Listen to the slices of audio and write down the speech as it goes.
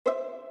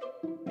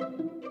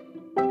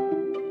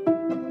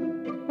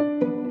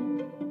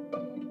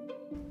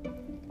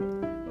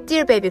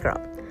Dear baby girl,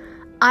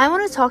 I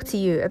want to talk to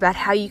you about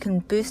how you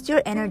can boost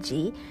your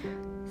energy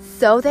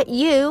so that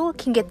you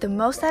can get the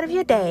most out of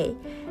your day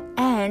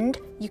and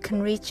you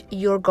can reach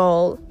your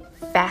goal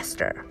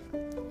faster.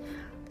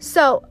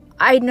 So,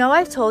 I know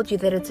I've told you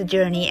that it's a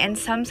journey and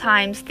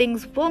sometimes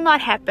things will not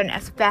happen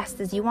as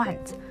fast as you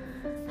want.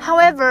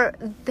 However,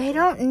 they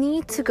don't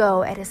need to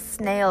go at a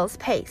snail's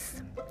pace.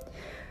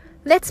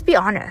 Let's be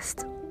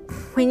honest.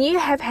 When you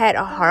have had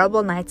a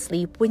horrible night's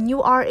sleep, when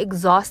you are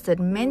exhausted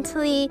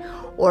mentally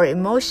or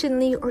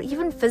emotionally or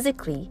even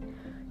physically,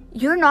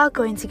 you're not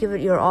going to give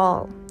it your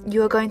all.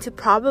 You're going to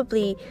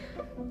probably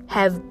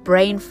have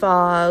brain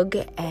fog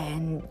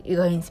and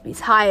you're going to be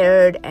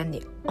tired, and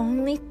the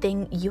only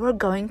thing you are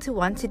going to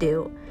want to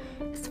do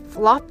is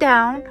flop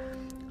down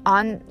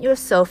on your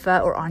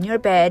sofa or on your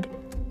bed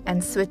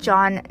and switch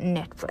on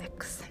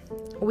Netflix.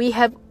 We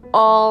have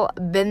all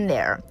been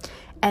there.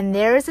 And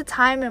there is a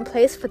time and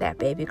place for that,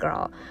 baby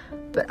girl.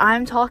 But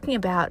I'm talking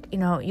about,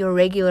 your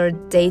regular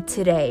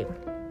day-to-day.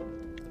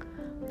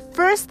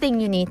 First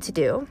thing you need to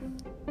do,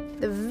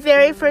 the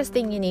very first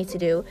thing you need to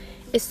do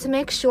is to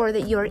make sure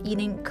that you're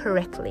eating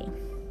correctly.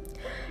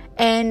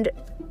 And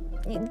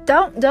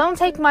don't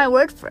take my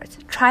word for it.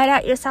 Try it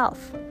out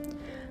yourself.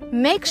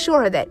 Make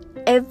sure that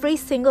every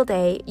single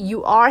day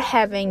you are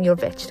having your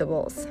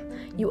vegetables.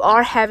 You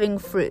are having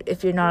fruit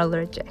if you're not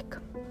allergic.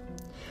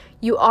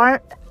 You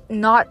are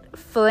not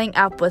filling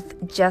up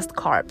with just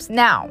carbs.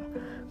 Now,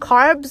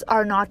 carbs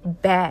are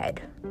not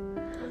bad,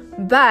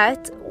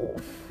 but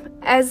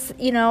as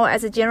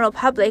a general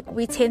public,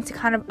 we tend to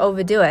kind of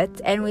overdo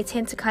it, and we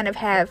tend to kind of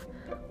have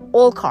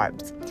all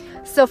carbs.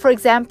 So, for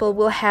example,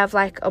 we'll have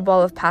like a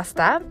bowl of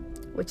pasta,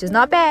 which is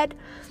not bad.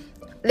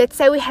 Let's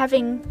say we're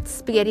having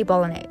spaghetti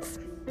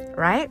bolognese,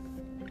 right?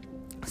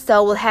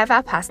 So we'll have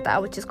our pasta,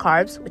 which is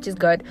carbs, which is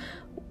good.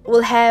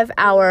 We'll have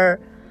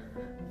our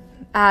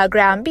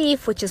ground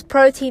beef, which is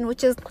protein,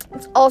 which is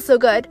also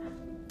good.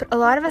 But a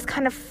lot of us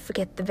kind of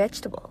forget the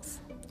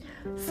vegetables.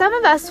 Some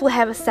of us will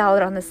have a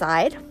salad on the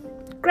side.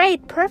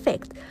 Great,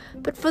 perfect.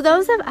 But for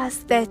those of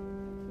us that,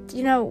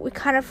 we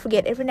kind of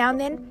forget every now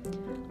and then,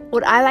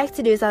 what I like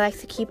to do is I like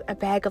to keep a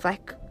bag of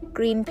like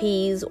green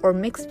peas or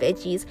mixed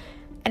veggies,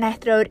 and I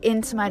throw it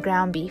into my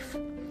ground beef.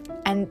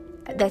 And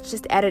that's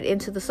just added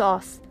into the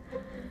sauce.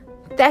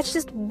 That's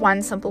just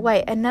one simple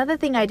way. Another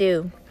thing I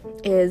do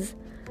is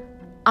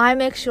I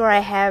make sure I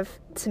have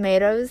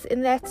tomatoes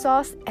in that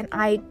sauce, and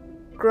I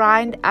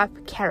grind up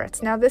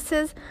carrots. Now, this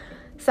is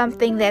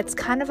something that's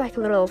kind of like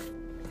a little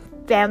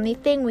family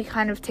thing. We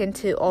kind of tend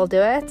to all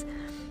do it.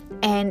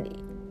 And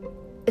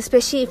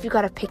especially if you've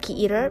got a picky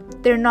eater,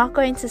 they're not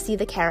going to see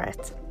the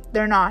carrot.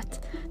 They're not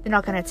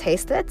going to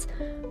taste it.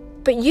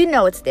 But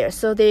it's there.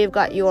 So there you've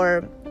got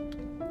your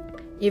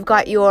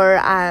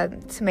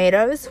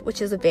tomatoes,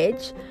 which is a veg.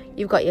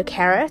 You've got your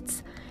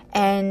carrots.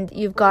 And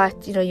you've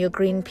got, your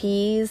green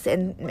peas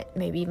and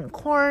maybe even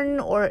corn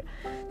or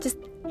just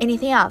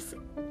anything else.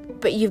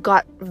 But you've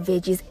got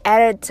veggies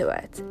added to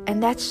it.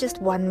 And that's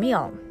just one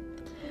meal.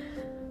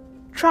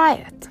 Try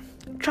it.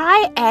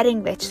 Try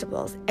adding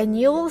vegetables. And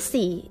you will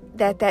see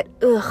that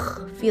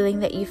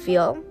feeling that you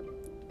feel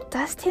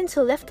does tend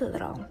to lift a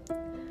little.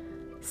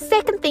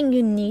 Second thing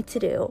you need to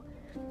do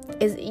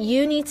is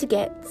you need to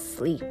get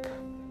sleep.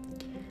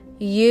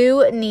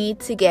 You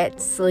need to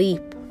get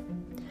sleep.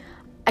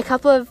 A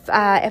couple of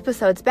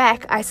episodes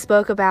back, I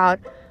spoke about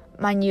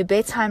my new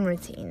bedtime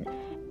routine.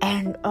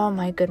 And oh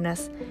my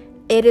goodness,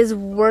 it is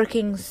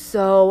working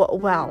so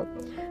well.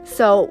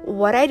 So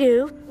what I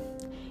do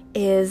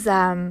is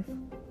I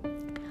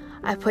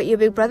put your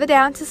big brother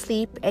down to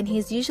sleep, and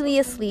he's usually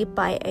asleep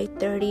by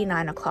 8:30,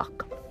 9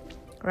 o'clock.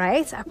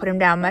 Right? I put him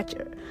down much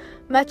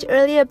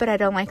earlier, but I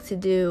don't like to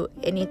do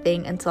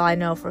anything until I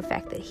know for a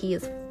fact that he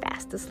is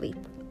fast asleep.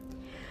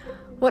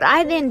 What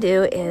I then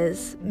do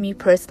is, me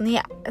personally,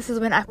 this is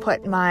when I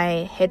put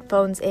my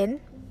headphones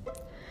in,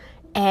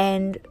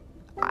 and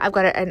I've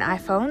got an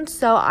iPhone,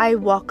 so I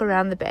walk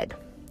around the bed.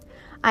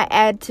 I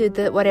add to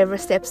the whatever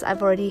steps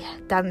I've already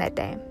done that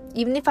day.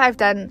 Even if I've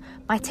done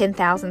my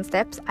 10,000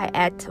 steps, I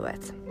add to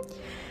it.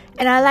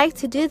 And I like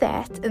to do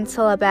that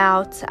until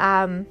about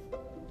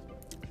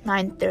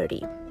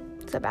 9:30.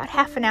 It's about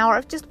half an hour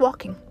of just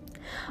walking.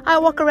 I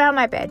walk around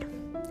my bed.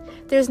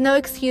 There's no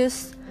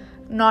excuse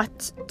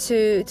not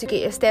to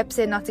get your steps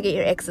in, not to get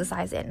your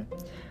exercise in.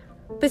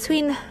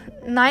 Between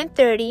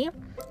 9:30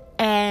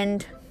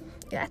 and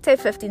I'd say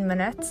 15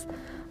 minutes,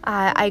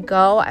 I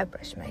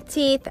brush my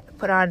teeth, I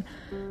put on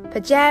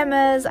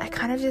pajamas, I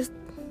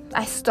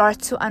start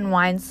to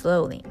unwind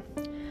slowly.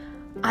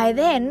 I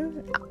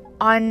then,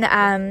 on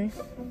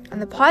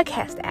the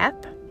podcast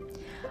app,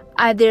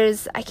 I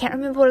can't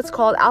remember what it's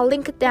called. I'll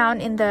link it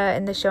down in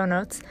the show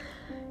notes.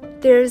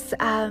 There's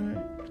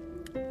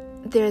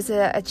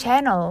a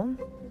channel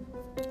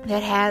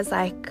that has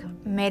like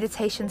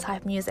meditation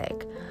type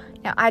music.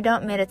 Now, I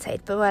don't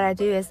meditate, but what I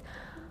do is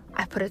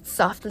I put it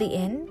softly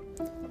in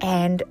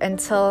and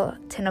until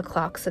 10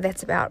 o'clock. So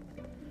that's about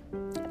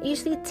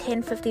usually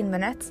 10-15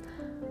 minutes,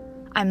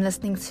 I'm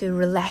listening to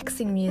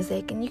relaxing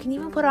music. And you can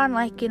even put on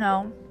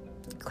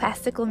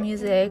classical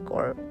music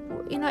or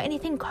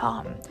anything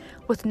calm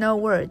with no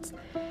words.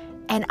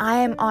 And I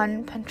am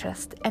on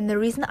Pinterest. And the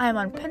reason I'm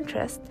on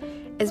Pinterest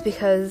is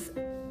because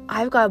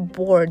I've got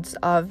boards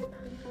of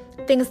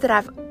things that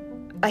I've,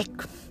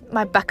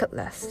 my bucket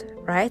list,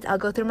 right? I'll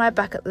go through my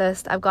bucket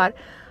list. I've got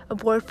a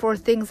board for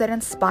things that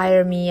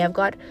inspire me. I've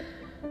got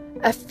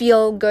a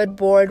feel-good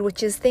board,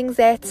 which is things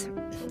that,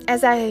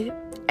 as I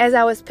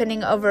was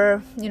pinning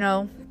over,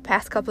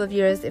 past couple of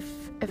years, if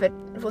it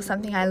was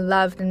something I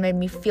loved and made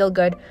me feel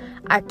good,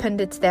 I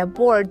pinned it to that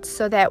board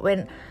so that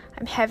when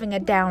I'm having a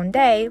down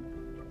day,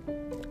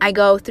 I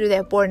go through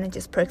that board and it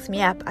just perks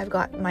me up. I've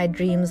got my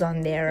dreams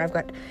on there. I've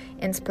got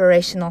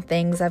inspirational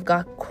things. I've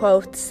got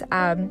quotes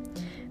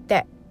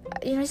that,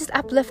 just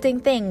uplifting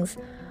things.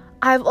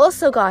 I've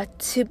also got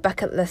 2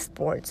 bucket list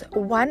boards.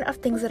 One of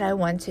things that I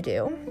want to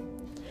do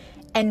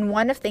and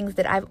one of things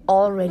that I've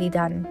already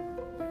done.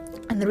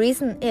 And the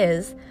reason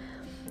is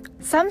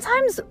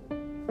sometimes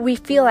we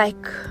feel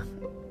like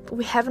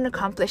we haven't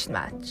accomplished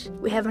much.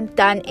 We haven't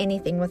done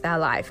anything with our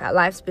life. Our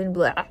life's been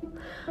blah.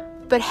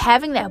 But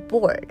having that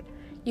board,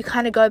 you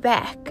kind of go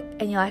back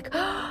and you're like,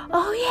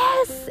 oh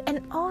yes,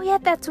 and oh yeah,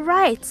 that's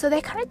right. So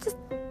that kind of just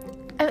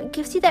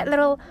gives you that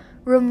little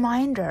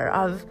reminder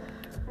of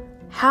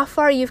how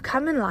far you've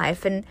come in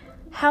life and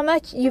how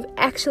much you've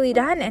actually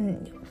done.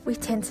 And we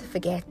tend to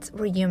forget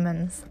we're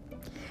humans.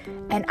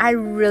 And I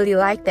really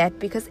like that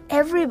because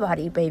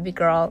everybody, baby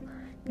girl,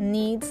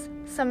 needs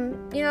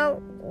some,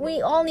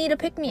 we all need a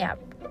pick-me-up.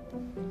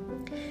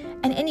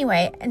 And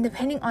anyway, and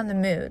depending on the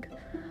mood,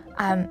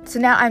 so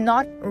now I'm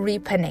not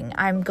repinning.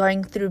 I'm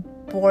going through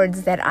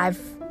boards that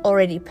I've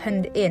already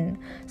pinned in.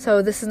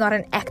 So this is not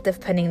an active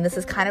pinning. This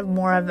is kind of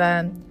more of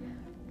a,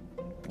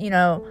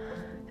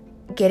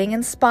 getting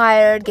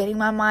inspired, getting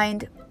my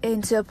mind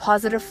into a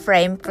positive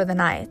frame for the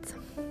night.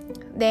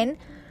 Then,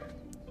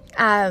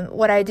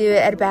 what I do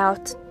at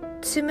about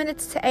 2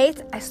 minutes to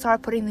 8, I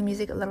start putting the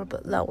music a little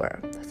bit lower.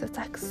 So it's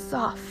like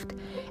soft.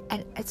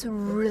 And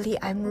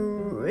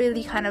I'm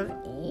really kind of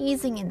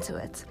easing into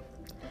it.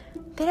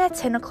 Then at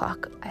 10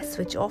 o'clock, I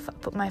switch off. I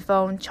put my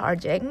phone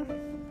charging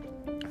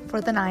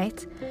for the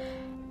night.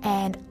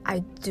 And I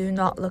do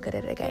not look at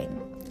it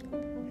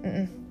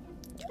again.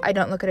 I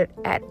don't look at it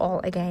at all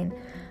again.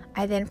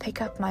 I then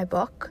pick up my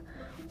book,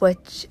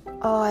 which,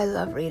 I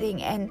love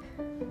reading. And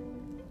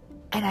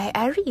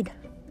I read.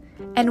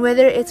 And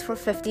whether it's for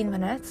 15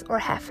 minutes or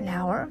half an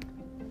hour,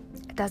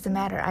 it doesn't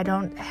matter. I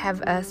don't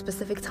have a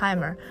specific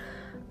timer.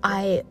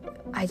 I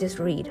just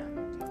read.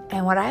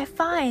 And what I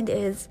find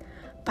is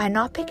by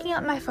not picking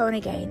up my phone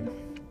again,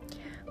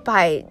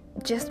 by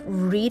just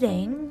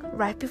reading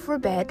right before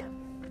bed,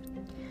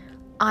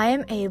 I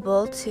am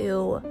able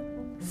to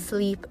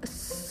sleep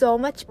so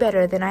much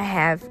better than I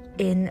have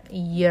in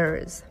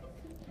years.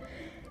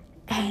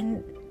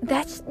 And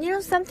that's,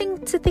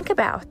 something to think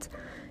about.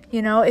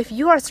 If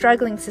you are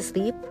struggling to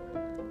sleep,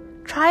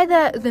 try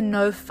the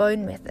no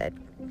phone method.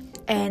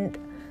 And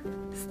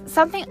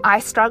something I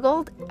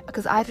struggled,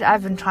 because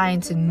I've been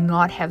trying to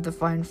not have the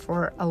phone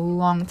for a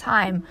long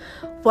time,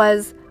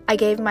 was I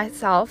gave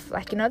myself,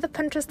 the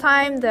Pinterest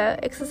time, the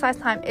exercise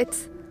time,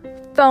 it's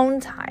phone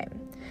time.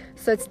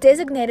 So it's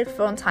designated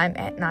phone time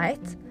at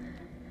night.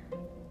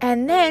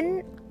 And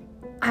then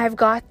I've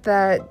got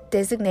the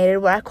designated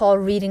what I call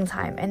reading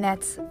time. And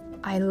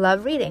I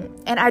love reading.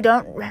 And I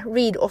don't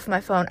read off my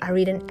phone. I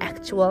read an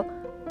actual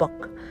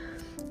book.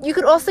 You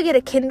could also get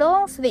a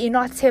Kindle so that you're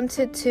not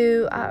tempted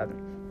to,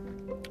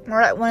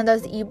 or one of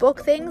those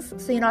ebook things,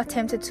 so you're not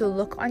tempted to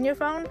look on your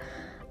phone.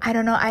 I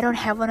don't know. I don't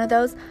have one of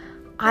those.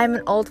 I'm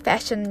an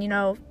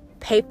old-fashioned,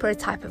 paper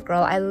type of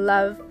girl. I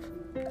love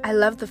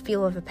the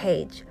feel of a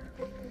page.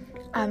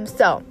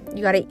 So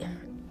you gotta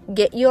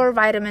get your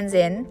vitamins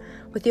in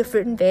with your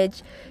fruit and veg.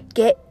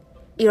 Get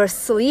your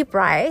sleep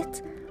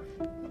right.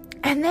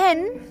 And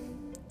then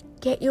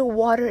get your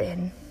water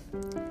in.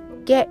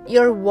 Get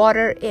your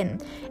water in.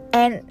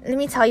 And let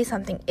me tell you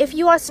something. If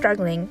you are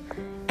struggling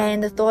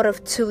and the thought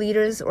of 2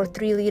 liters or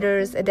 3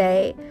 liters a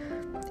day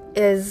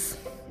is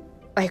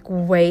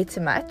way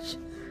too much,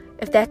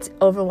 if that's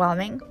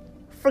overwhelming,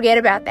 forget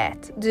about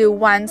that. Do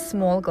 1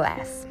 small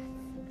glass.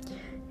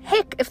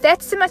 Heck, if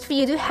that's too much for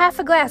you, do half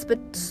a glass, but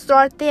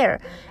start there.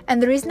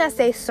 And the reason I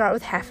say start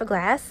with half a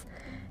glass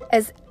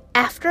is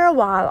after a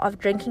while of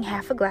drinking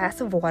half a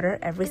glass of water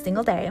every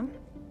single day,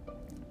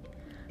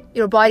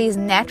 your body is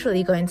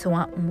naturally going to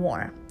want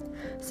more.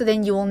 So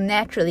then you will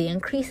naturally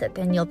increase it.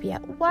 Then you'll be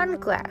at 1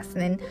 glass,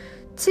 and then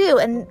 2,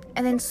 and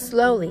then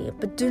slowly.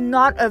 But do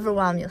not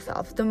overwhelm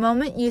yourself. The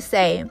moment you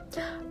say,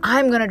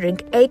 I'm going to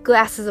drink 8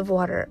 glasses of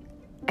water,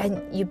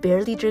 and you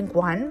barely drink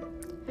 1,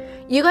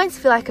 you're going to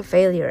feel like a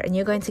failure, and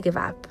you're going to give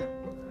up.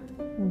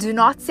 Do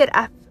not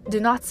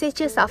set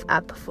yourself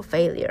up for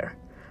failure.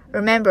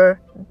 Remember,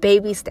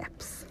 baby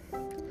steps.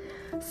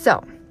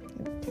 So,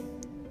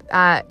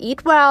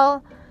 eat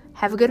well,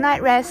 have a good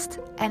night rest,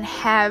 and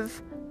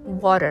have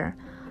water.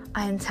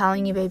 I am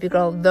telling you, baby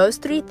girl, those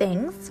 3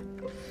 things,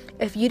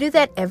 if you do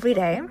that every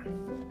day,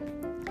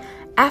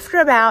 after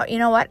about, you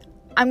know what,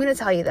 I'm going to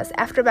tell you this,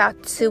 after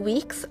about 2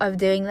 weeks of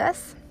doing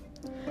this,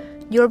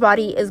 your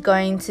body is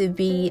going to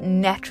be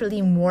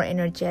naturally more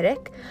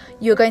energetic.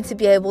 You're going to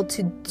be able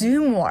to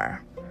do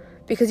more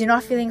because you're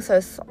not feeling so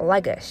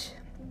sluggish.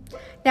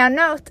 Now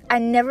note, I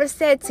never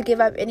said to give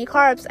up any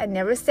carbs. I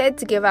never said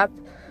to give up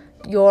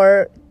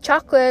your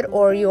chocolate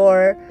or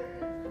your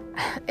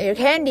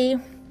candy.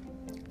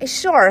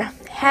 Sure,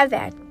 have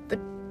that, but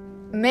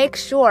make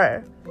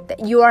sure that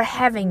you are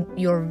having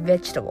your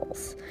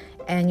vegetables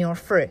and your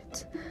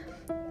fruit.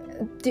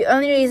 The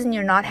only reason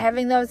you're not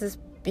having those is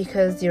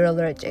because you're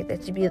allergic.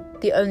 That should be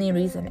the only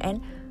reason.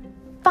 And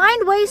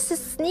find ways to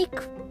sneak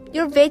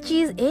your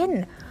veggies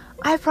in.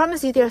 I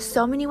promise you there are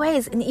so many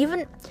ways. And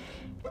even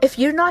if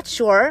you're not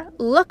sure,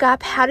 look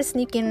up how to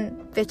sneak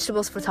in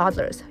vegetables for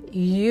toddlers.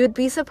 You'd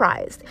be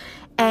surprised.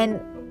 And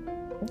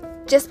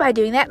just by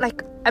doing that,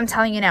 like I'm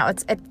telling you now,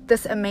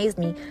 this amazed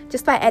me.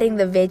 Just by adding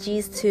the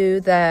veggies to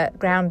the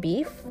ground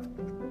beef,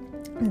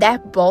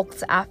 that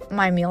bulked up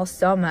my meal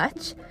so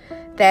much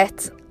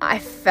that I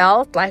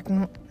felt like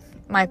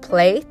my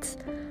plate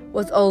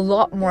was a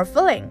lot more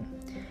filling.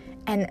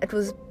 And it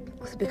was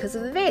because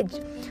of the veg.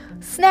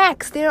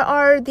 Snacks, there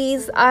are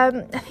these, I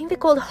think they're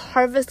called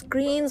harvest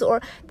greens,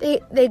 or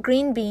they're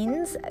green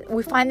beans.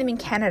 We find them in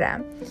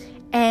Canada.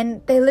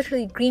 And they're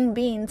literally green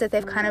beans that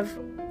they've kind of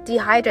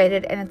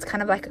dehydrated, and it's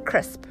kind of like a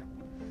crisp.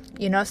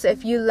 So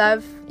if you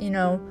love,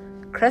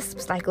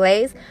 crisps like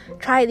Lay's,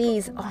 try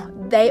these. Oh,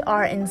 they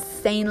are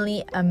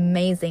insanely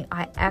amazing.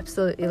 I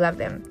absolutely love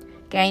them.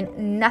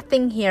 Again,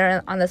 nothing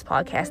here on this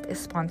podcast is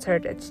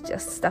sponsored. It's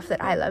just stuff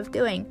that I love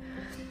doing.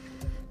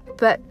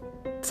 But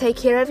take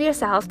care of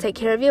yourself, take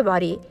care of your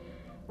body,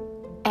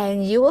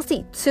 and you will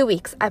see 2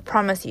 weeks. I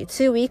promise you,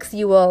 2 weeks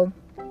you will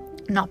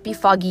not be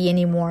foggy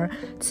anymore.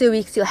 2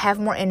 weeks you'll have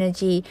more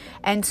energy,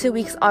 and 2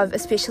 weeks of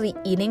especially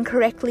eating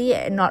correctly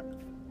and not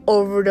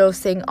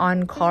overdosing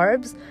on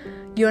carbs,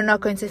 you're not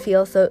going to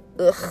feel so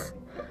ugh.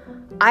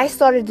 I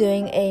started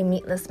doing a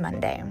meatless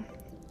Monday,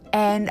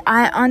 and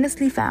I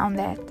honestly found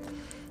that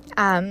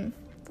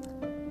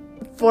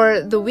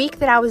for the week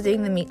that I was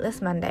doing the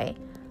meatless Monday,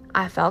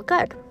 I felt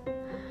good.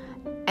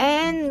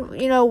 And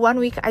 1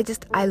 week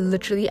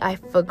I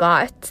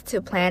forgot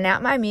to plan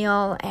out my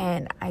meal,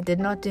 and I did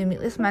not do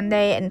meatless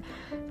Monday. And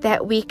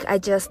that week I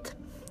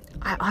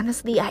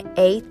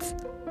ate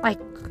like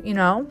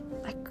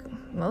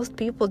most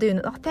people do,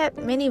 not that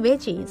many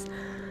veggies.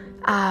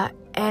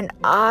 And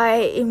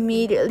I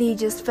immediately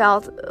just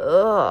felt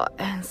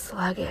and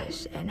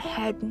sluggish and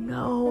had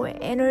no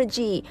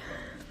energy.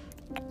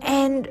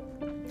 And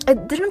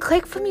it didn't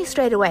click for me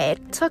straight away.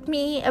 It took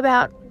me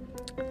about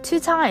 2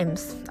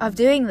 times of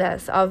doing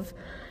this, of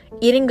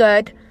eating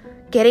good,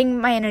 getting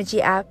my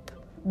energy up,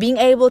 being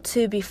able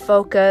to be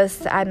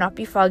focused and not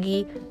be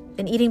foggy,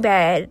 and eating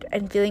bad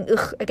and feeling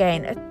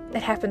again.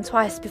 It happened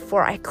twice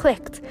before I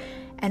clicked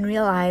and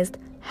realized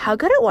how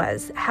good it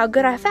was, how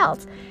good I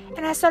felt.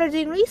 And I started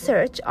doing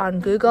research on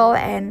Google,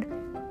 and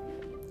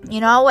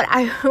what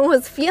I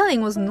was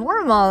feeling was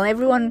normal.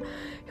 Everyone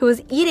who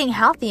was eating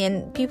healthy,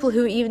 and people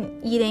who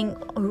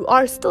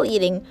are still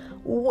eating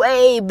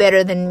way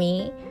better than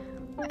me,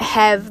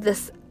 have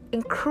this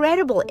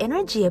incredible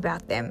energy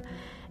about them.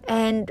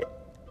 And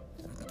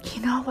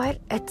you know what?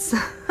 It's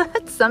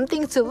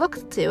something to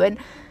look to. And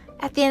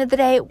at the end of the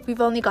day, we've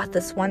only got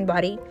this one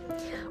body.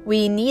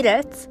 We need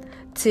it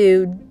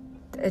to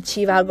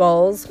achieve our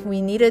goals. We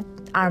needed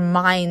our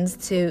minds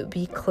to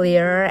be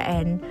clear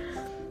and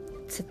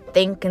to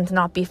think and to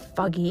not be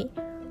foggy.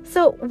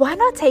 So why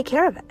not take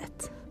care of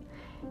it?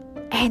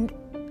 And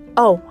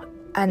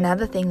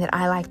another thing that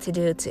I like to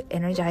do to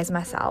energize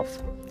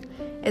myself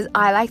is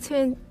I like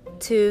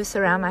to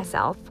surround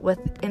myself with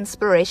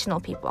inspirational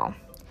people.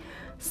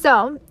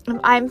 So if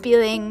I'm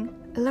feeling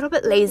a little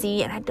bit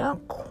lazy and I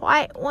don't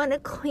quite want to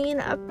clean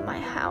up my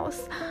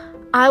house,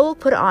 I will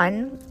put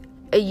on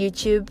a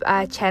YouTube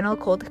channel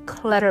called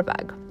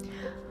Clutterbug.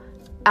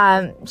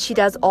 She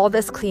does all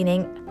this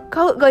cleaning.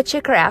 Go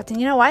check her out. And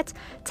you know what?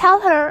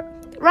 Tell her,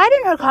 write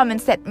in her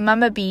comments that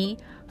Mama B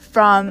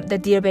from the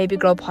Dear Baby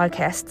Girl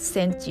podcast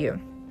sent you.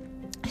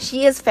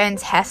 She is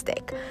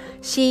fantastic.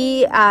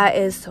 She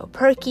is so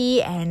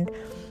perky, and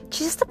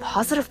she's just a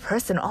positive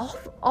person, all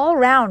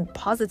around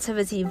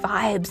positivity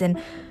vibes. And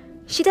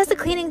she does a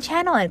cleaning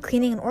channel and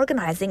cleaning and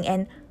organizing,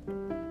 and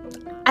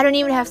I don't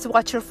even have to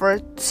watch her for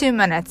 2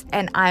 minutes,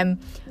 and I'm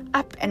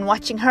up and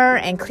watching her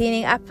and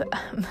cleaning up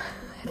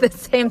at the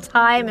same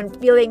time and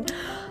feeling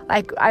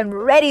like I'm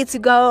ready to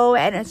go.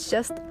 And it's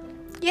just,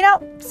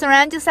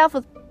 surround yourself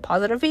with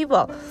positive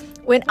people.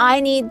 When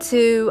I need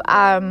to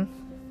I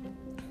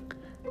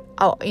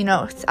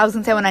was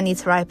gonna say when I need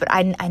to write, but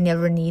I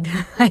never need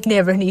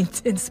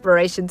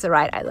inspiration to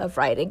write. I love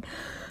writing.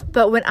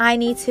 But when I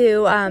need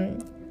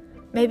to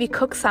maybe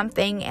cook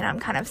something and I'm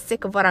kind of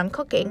sick of what I'm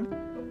cooking,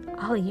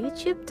 I'll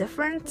YouTube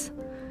different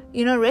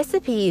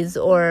recipes,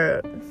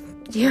 or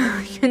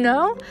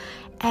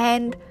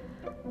and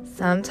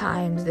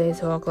Sometimes they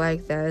talk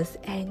like this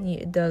and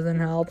it doesn't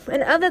help.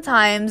 And other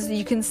times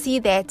you can see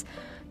that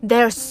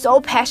they're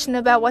so passionate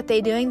about what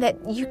they're doing that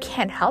you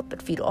can't help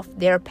but feed off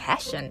their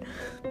passion.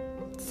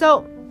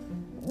 So,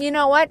 you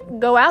know what?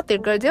 Go out there,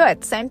 go do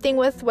it. Same thing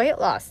with weight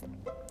loss.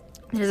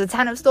 There's a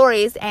ton of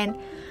stories, and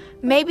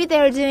maybe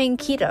they're doing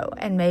keto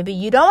and maybe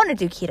you don't want to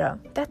do keto.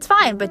 That's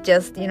fine, but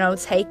just,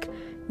 take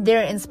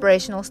their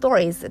inspirational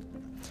stories.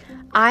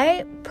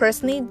 I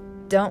personally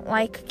don't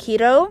like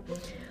keto.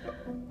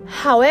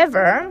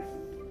 However,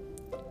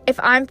 if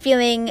I'm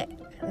feeling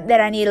that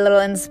I need a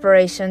little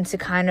inspiration to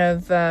kind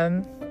of,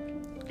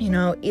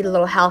 eat a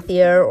little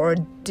healthier or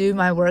do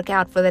my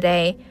workout for the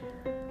day,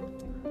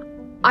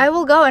 I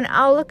will go and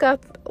I'll look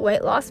up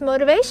weight loss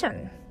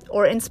motivation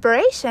or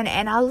inspiration,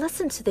 and I'll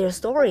listen to their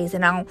stories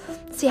and I'll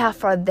see how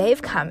far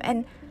they've come.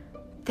 And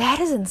that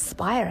is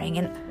inspiring.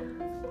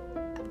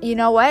 And you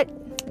know what?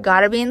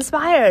 Gotta be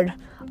inspired.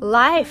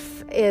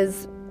 Life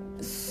is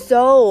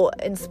so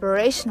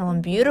inspirational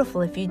and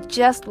beautiful if you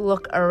just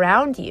look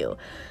around you.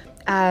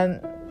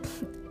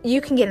 You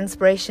can get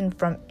inspiration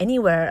from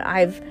anywhere.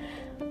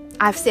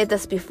 I've said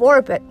this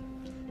before, but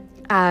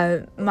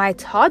my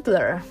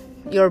toddler,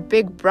 your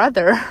big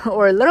brother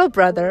or little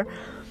brother,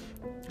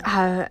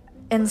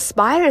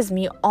 inspires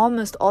me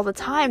almost all the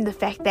time. The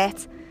fact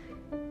that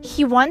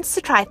he wants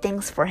to try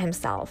things for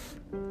himself.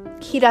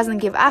 He doesn't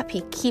give up.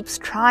 He keeps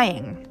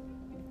trying,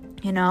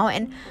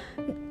 and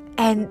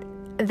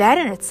that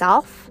in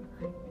itself,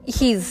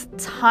 he's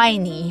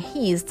tiny.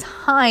 He's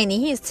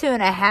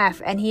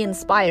 2.5, and he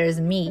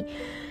inspires me.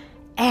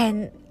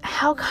 And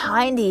how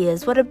kind he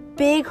is. What a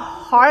big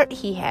heart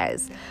he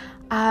has.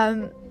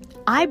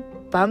 I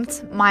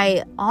bumped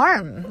my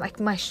arm, like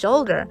my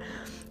shoulder,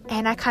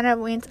 and I kind of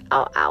went,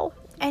 ow, ow.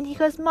 And he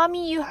goes,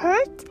 Mommy, you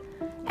hurt?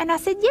 And I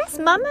said, yes,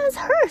 Mama is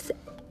hurt.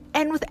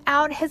 And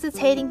without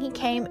hesitating, he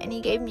came and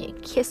he gave me a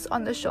kiss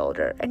on the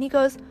shoulder. And he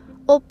goes,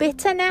 all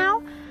better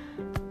now?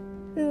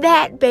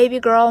 That baby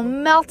girl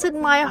melted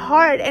my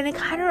heart. And it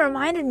kind of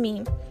reminded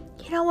me,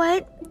 you know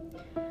what?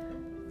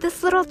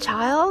 This little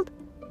child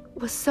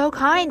was so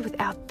kind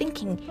without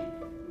thinking.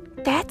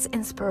 That's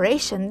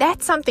inspiration.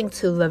 That's something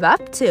to live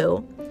up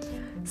to.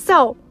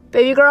 So,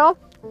 baby girl,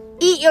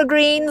 eat your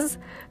greens,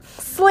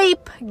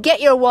 sleep,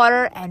 get your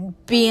water, and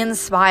be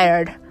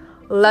inspired.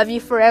 Love you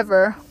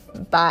forever.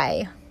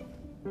 Bye.